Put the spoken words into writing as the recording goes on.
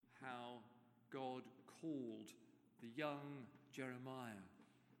called the young Jeremiah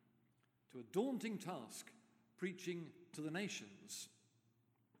to a daunting task, preaching to the nations.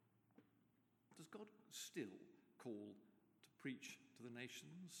 Does God still call to preach to the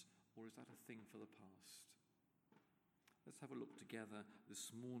nations, or is that a thing for the past? Let's have a look together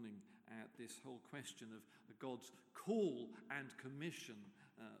this morning at this whole question of God's call and commission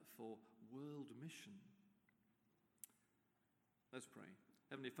for world mission. Let's pray.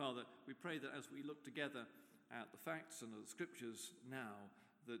 Heavenly Father, we pray that as we look together at the facts and the scriptures now,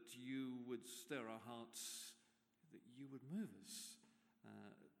 that you would stir our hearts, that you would move us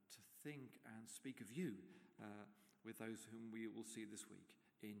to think and speak of you with those whom we will see this week.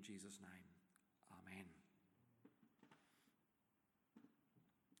 In Jesus' name, amen.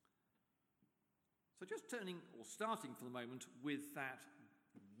 So just starting for the moment with that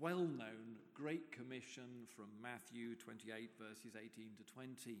well-known Great Commission from Matthew 28, verses 18 to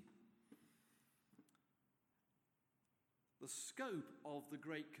 20. The scope of the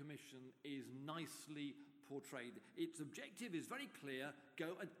Great Commission is nicely portrayed. Its objective is very clear: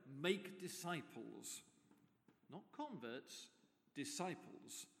 go and make disciples. Not converts,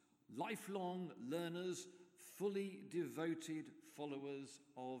 disciples. Lifelong learners, fully devoted followers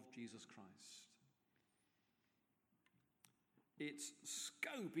of Jesus Christ. Its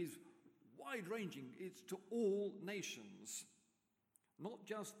scope is wide-ranging. It's to all nations, not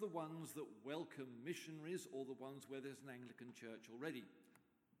just the ones that welcome missionaries or the ones where there's an Anglican church already.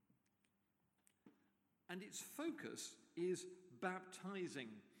 And its focus is baptizing.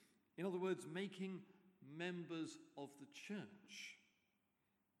 In other words, making members of the church.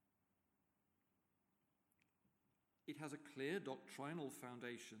 It has a clear doctrinal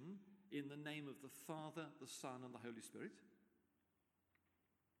foundation in the name of the Father, the Son, and the Holy Spirit.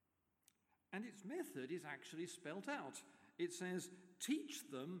 And its method is actually spelt out. It says, teach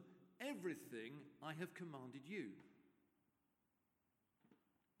them everything I have commanded you.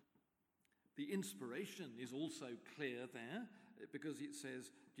 The inspiration is also clear there, because it says,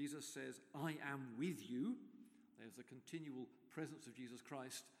 Jesus says, I am with you. There's a continual presence of Jesus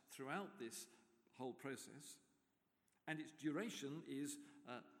Christ throughout this whole process. And its duration is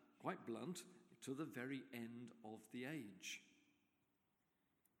quite blunt, to the very end of the age.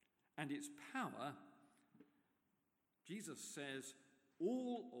 And its power, Jesus says,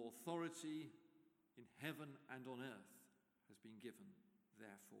 all authority in heaven and on earth has been given,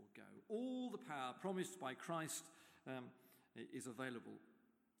 therefore go. All the power promised by Christ is available.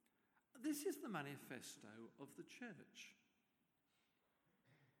 This is the manifesto of the church.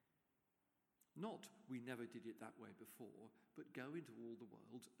 Not, we never did it that way before, but go into all the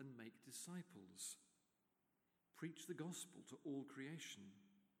world and make disciples. Preach the gospel to all creation.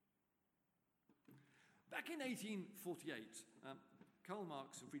 Back in 1848, Karl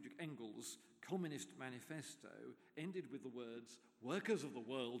Marx and Friedrich Engels' Communist Manifesto ended with the words, workers of the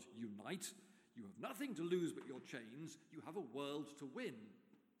world, unite. You have nothing to lose but your chains. You have a world to win.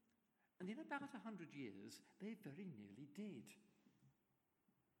 And in about 100 years, they very nearly did.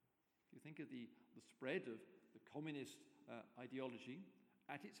 If you think of the spread of the communist ideology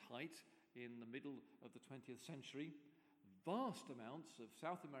at its height in the middle of the 20th century, vast amounts of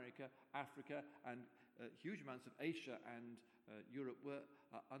South America, Africa, and huge amounts of Asia and Europe were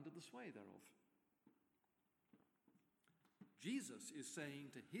under the sway thereof. Jesus is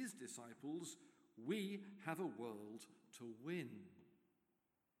saying to his disciples, we have a world to win.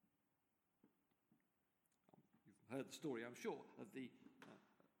 You've heard the story, I'm sure, of the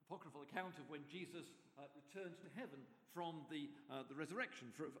apocryphal account of when Jesus returned to heaven from the resurrection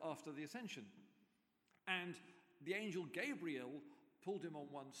after the ascension. And the angel Gabriel pulled him on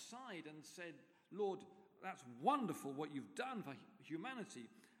one side and said, Lord, that's wonderful what you've done for humanity.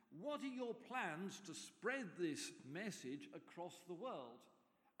 What are your plans to spread this message across the world?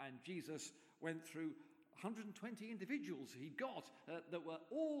 And Jesus went through 120 individuals he got that were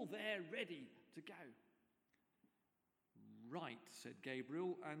all there ready to go. Right, said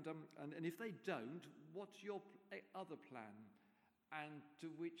Gabriel, and if they don't, what's your other plan? And to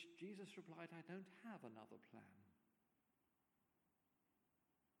which Jesus replied, I don't have another plan.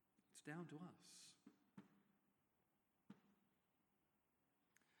 It's down to us.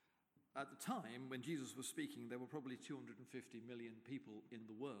 At the time when Jesus was speaking, there were probably 250 million people in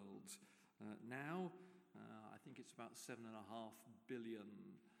the world. Now, I think it's about 7.5 billion,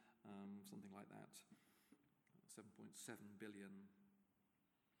 something like that. 7.7 billion.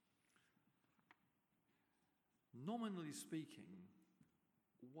 Nominally speaking,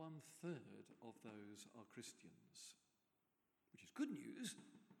 1/3 of those are Christians, which is good news,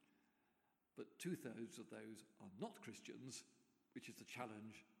 but 2/3 of those are not Christians, which is the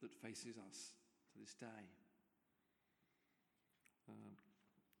challenge that faces us to this day.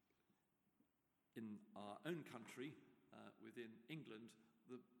 In our own country, within England,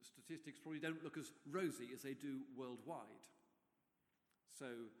 the statistics probably don't look as rosy as they do worldwide. So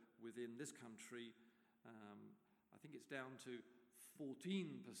within this country, I think it's down to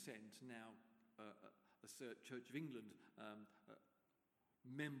 14% now assert Church of England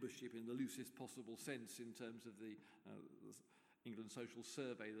membership in the loosest possible sense in terms of the England Social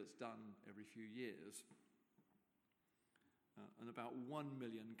Survey that's done every few years. And about 1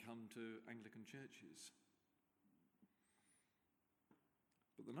 million come to Anglican churches.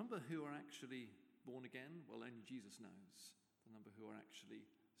 But the number who are actually born again, well, only Jesus knows the number who are actually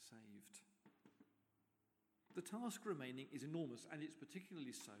saved. The task remaining is enormous, and it's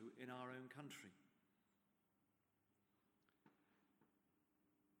particularly so in our own country.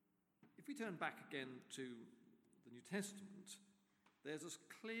 If we turn back again to the New Testament, there's a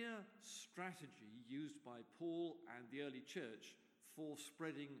clear strategy used by Paul and the early church for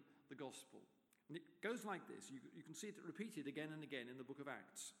spreading the gospel. And it goes like this. You can see it repeated again and again in the book of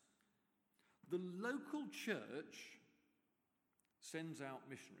Acts. The local church sends out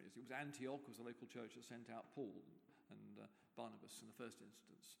missionaries. It was Antioch, was the local church that sent out Paul and Barnabas in the first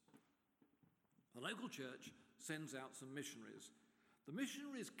instance. The local church sends out some missionaries. The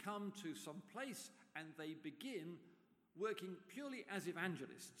missionaries come to some place and they begin working purely as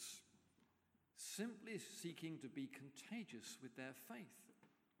evangelists, simply seeking to be contagious with their faith,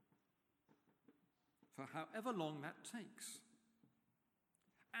 for however long that takes.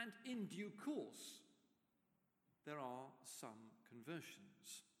 And in due course, there are some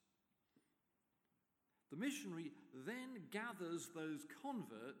conversions. The missionary then gathers those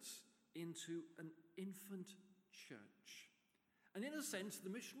converts into an infant church. And in a sense, the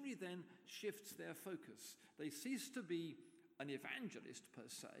missionary then shifts their focus. They cease to be an evangelist per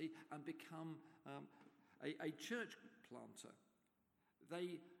se and become a church planter.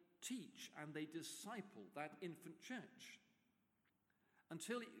 They teach and they disciple that infant church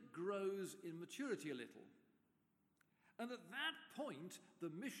until it grows in maturity a little. And at that point,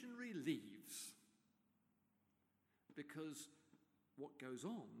 the missionary leaves. Because what goes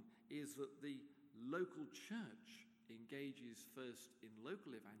on is that the local church engages first in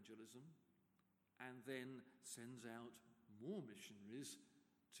local evangelism and then sends out more missionaries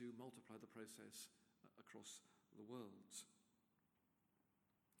to multiply the process across the world.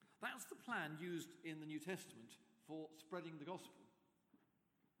 That's the plan used in the New Testament for spreading the gospel.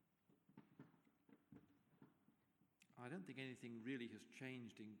 I don't think anything really has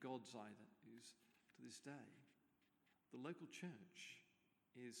changed in God's eyes to this day. The local church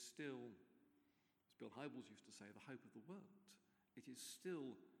is still, as Bill Hybels used to say, the hope of the world. It is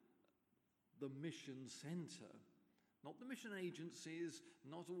still the mission centre, not the mission agencies,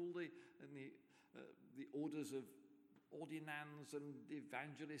 not all the orders of ordinands and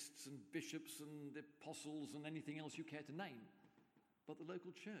evangelists and bishops and apostles and anything else you care to name. But the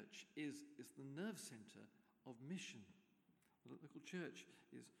local church is the nerve centre of mission. The local church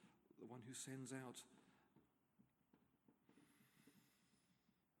is the one who sends out.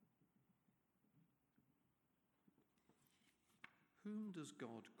 Whom does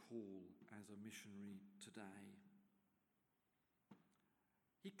God call as a missionary today?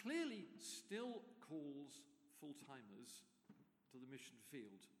 He clearly still calls full-timers to the mission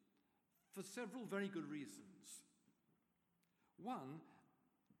field for several very good reasons. One,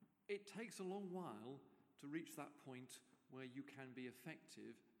 it takes a long while to reach that point where you can be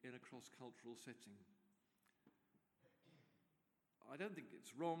effective in a cross-cultural setting. I don't think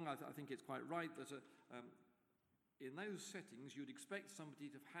it's wrong. I think it's quite right that in those settings you'd expect somebody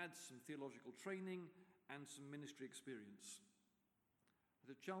to have had some theological training and some ministry experience.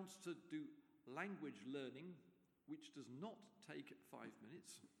 The chance to do language learning, which does not take 5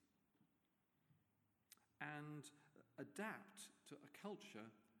 minutes, and adapt to a culture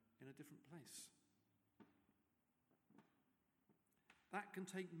in a different place. That can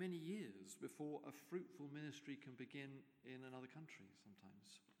take many years before a fruitful ministry can begin in another country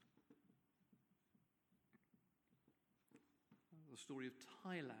sometimes. The story of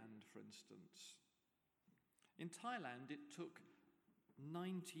Thailand, for instance. In Thailand, it took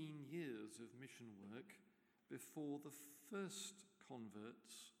 19 years of mission work before the first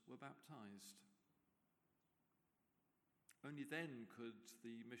converts were baptized. Only then could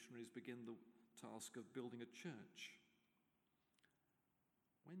the missionaries begin the task of building a church.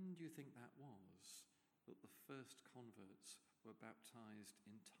 When do you think that was, that the first converts were baptized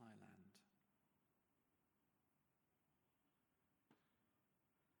in Thailand?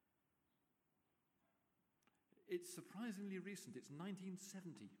 It's surprisingly recent. It's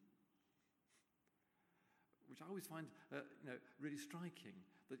 1970. which I always find really striking,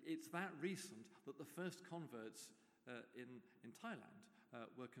 that it's that recent that the first converts in Thailand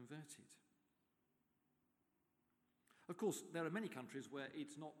were converted. Of course, there are many countries where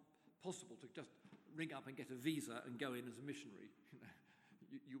it's not possible to just ring up and get a visa and go in as a missionary.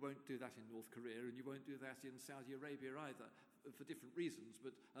 You won't do that in North Korea, and you won't do that in Saudi Arabia either, for different reasons,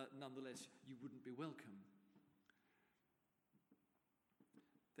 but nonetheless, you wouldn't be welcome.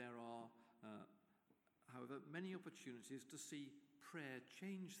 There are, however, many opportunities to see prayer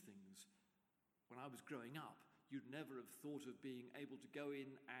change things. When I was growing up, you'd never have thought of being able to go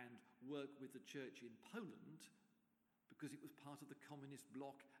in and work with the church in Poland because it was part of the communist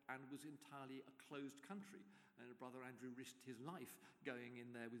bloc and was entirely a closed country. And Brother Andrew risked his life going in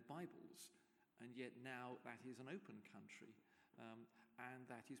there with Bibles. And yet now that is an open country, and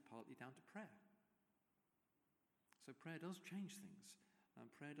that is partly down to prayer. So prayer does change things, and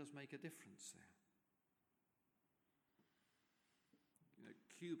prayer does make a difference there.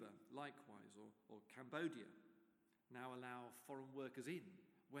 Cuba, likewise, or Cambodia, now allow foreign workers in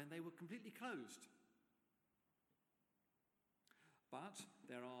when they were completely closed. But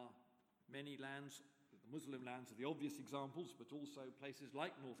there are many lands, the Muslim lands are the obvious examples, but also places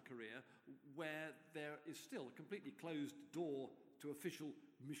like North Korea, where there is still a completely closed door to official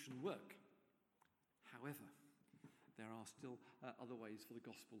mission work. However, there are still other ways for the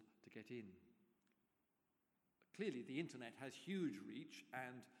gospel to get in. Clearly, the internet has huge reach,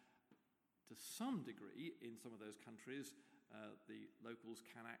 and to some degree, in some of those countries, the locals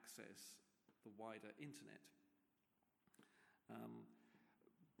can access the wider internet.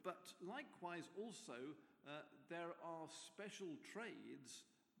 But likewise also, there are special trades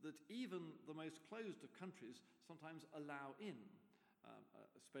that even the most closed of countries sometimes allow in,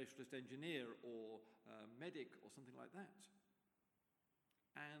 a specialist engineer or medic or something like that.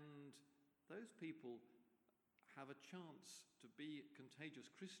 And those people have a chance to be contagious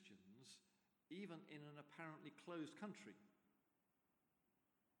Christians even in an apparently closed country.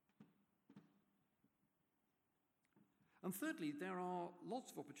 And thirdly, there are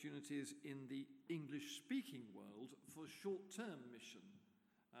lots of opportunities in the English-speaking world for short-term mission.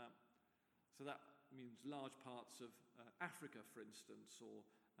 So that means large parts of Africa, for instance, or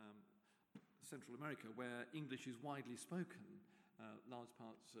Central America, where English is widely spoken, large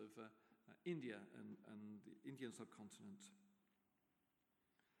parts of India and the Indian subcontinent.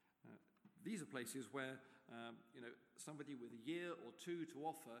 These are places where somebody with a year or two to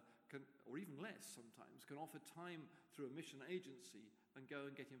offer can, or even less sometimes, can offer time through a mission agency and go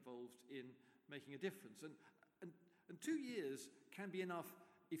and get involved in making a difference. And 2 years can be enough,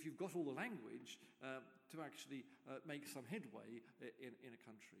 if you've got all the language, to actually make some headway in a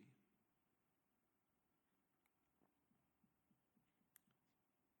country.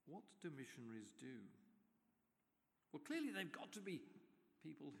 What do missionaries do? Well, clearly they've got to be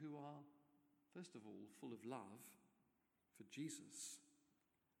people who are, first of all, full of love for Jesus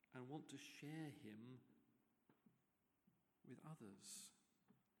and want to share him with others.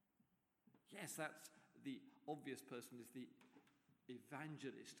 Yes, that's the obvious person, is the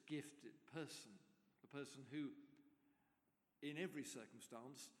evangelist, gifted person, the person who, in every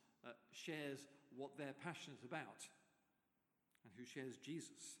circumstance, shares what they're passionate about and who shares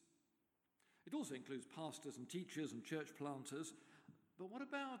Jesus. It also includes pastors and teachers and church planters. But what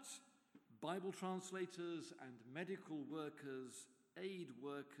about Bible translators and medical workers, aid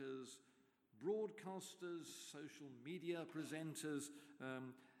workers, broadcasters, social media presenters,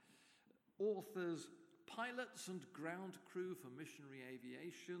 authors, pilots and ground crew for missionary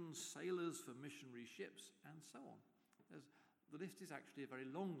aviation, sailors for missionary ships, and so on? The list is actually a very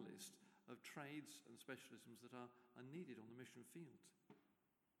long list of trades and specialisms that are needed on the mission field.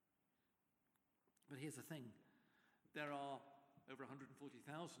 But here's the thing. There are over 140,000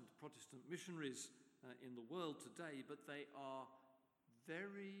 Protestant missionaries in the world today, but they are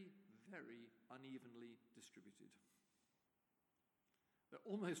very, very unevenly distributed.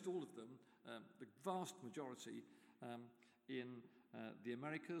 Almost all of them, the vast majority, in the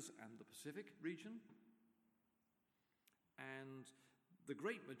Americas and the Pacific region, and the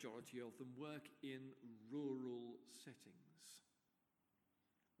great majority of them work in rural settings.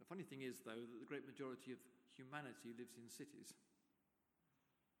 The funny thing is, though, that the great majority of humanity lives in cities.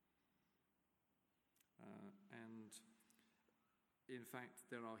 And in fact,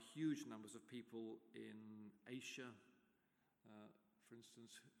 there are huge numbers of people in Asia, for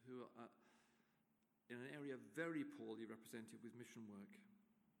instance, who are in an area very poorly represented with mission work.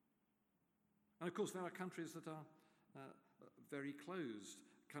 And of course, there are countries that are very closed,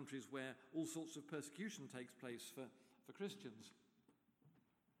 countries where all sorts of persecution takes place for Christians.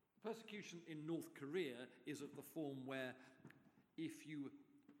 Persecution in North Korea is of the form where if you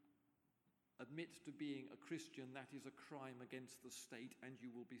admit to being a Christian, that is a crime against the state and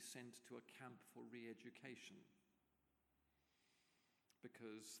you will be sent to a camp for re-education.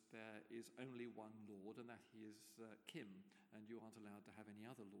 Because there is only one Lord, and that is Kim, and you aren't allowed to have any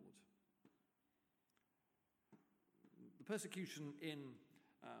other Lord. The persecution in,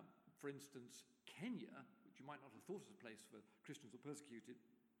 for instance, Kenya, which you might not have thought as a place where Christians were persecuted,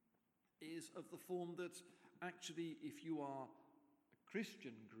 is of the form that actually if you are a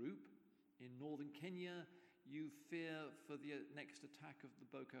Christian group in northern Kenya, you fear for the next attack of the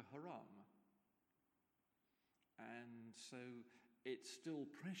Boko Haram. And so it's still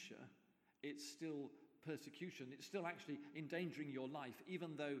pressure, it's still persecution, it's still actually endangering your life,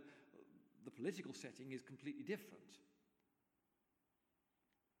 even though the political setting is completely different.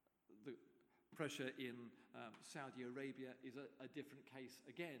 The pressure in Saudi Arabia is a different case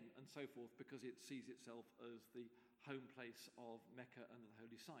again, and so forth, because it sees itself as the home place of Mecca and the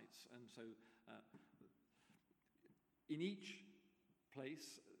holy sites. And so in each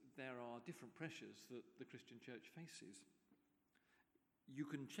place there are different pressures that the Christian church faces. You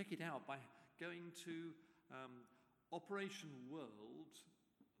can check it out by going to Operation World,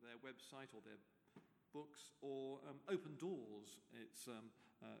 their website or their books, or Open Doors. It's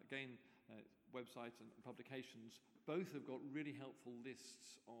websites and publications. Both have got really helpful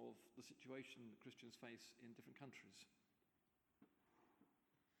lists of the situation that Christians face in different countries.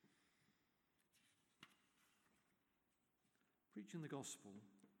 Preaching the gospel,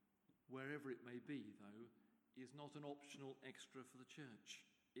 wherever it may be, though, is not an optional extra for the church.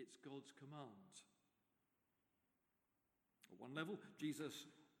 It's God's command. At one level, Jesus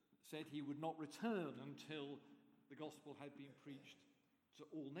said he would not return until the gospel had been preached to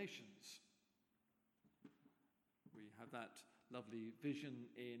all nations. We have that lovely vision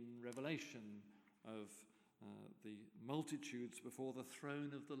in Revelation of the multitudes before the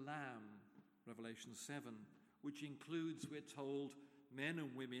throne of the Lamb, Revelation 7, which includes, we're told, men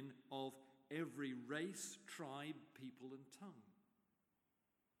and women of every race, tribe, people and tongue.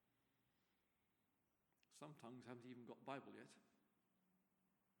 Some tongues haven't even got Bible yet.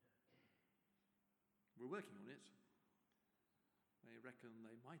 We're working on it. They reckon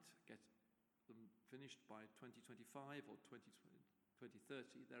they might get them finished by 2025 or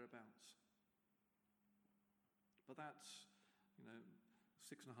 2030, thereabouts. But that's,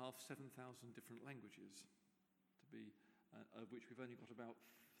 6,500, 7,000 different languages, to be of which we've only got about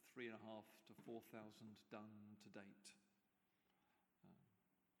 3,500 to 4,000 done to date.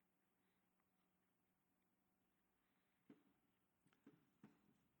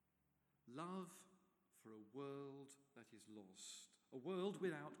 Love for a world that is lost, a world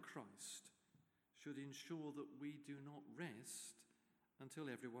without Christ, should ensure that we do not rest until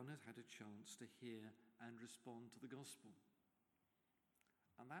everyone has had a chance to hear and respond to the gospel.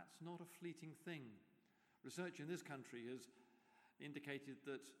 And that's not a fleeting thing. Research in this country has indicated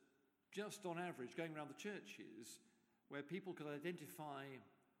that just on average, going around the churches, where people could identify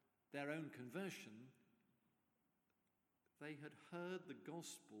their own conversion, they had heard the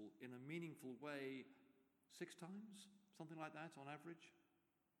gospel in a meaningful way 6 times, something like that on average.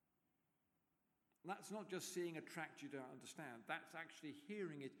 That's not just seeing a tract you don't understand, that's actually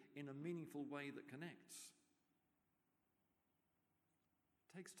hearing it in a meaningful way that connects.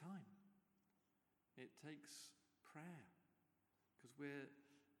 It takes time. It takes prayer, because we're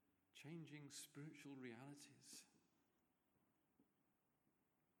changing spiritual realities.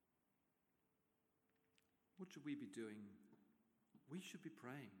 What should we be doing? We should be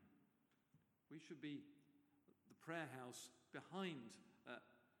praying. We should be the prayer house behind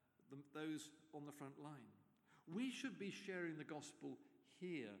those on the front line. We should be sharing the gospel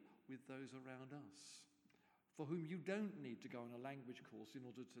here with those around us, for whom you don't need to go on a language course in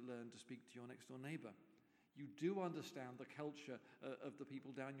order to learn to speak to your next door neighbour. You do understand the culture of the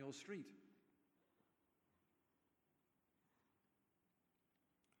people down your street.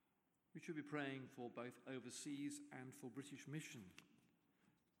 We should be praying for both overseas and for British mission.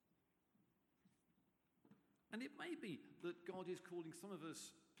 And it may be that God is calling some of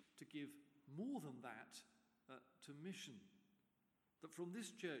us to give more than that to mission. That from this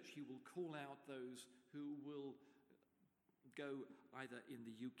church he will call out those who will go either in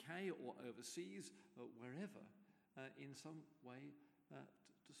the UK or overseas, wherever, in some way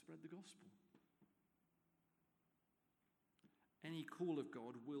to spread the gospel. Any call of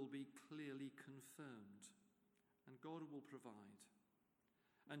God will be clearly confirmed, and God will provide.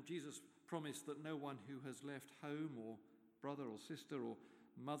 And Jesus promised that no one who has left home or brother or sister or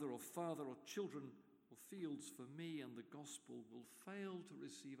mother or father or children or fields for me and the gospel will fail to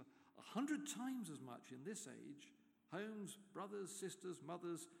receive 100 times as much in this age, homes, brothers, sisters,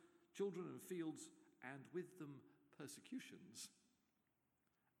 mothers, children and fields, and with them persecutions,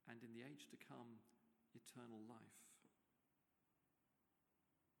 and in the age to come, eternal life.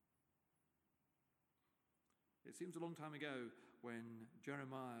 It seems a long time ago when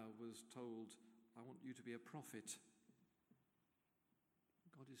Jeremiah was told, I want you to be a prophet.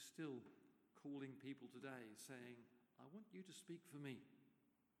 God is still calling people today, saying, I want you to speak for me.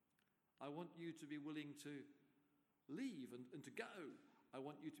 I want you to be willing to leave and to go. I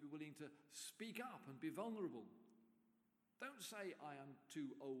want you to be willing to speak up and be vulnerable. Don't say, I am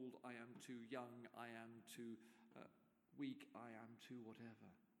too old, I am too young, I am too weak, I am too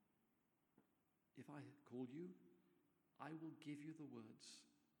whatever. If I call you, I will give you the words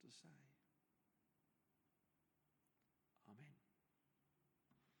to say.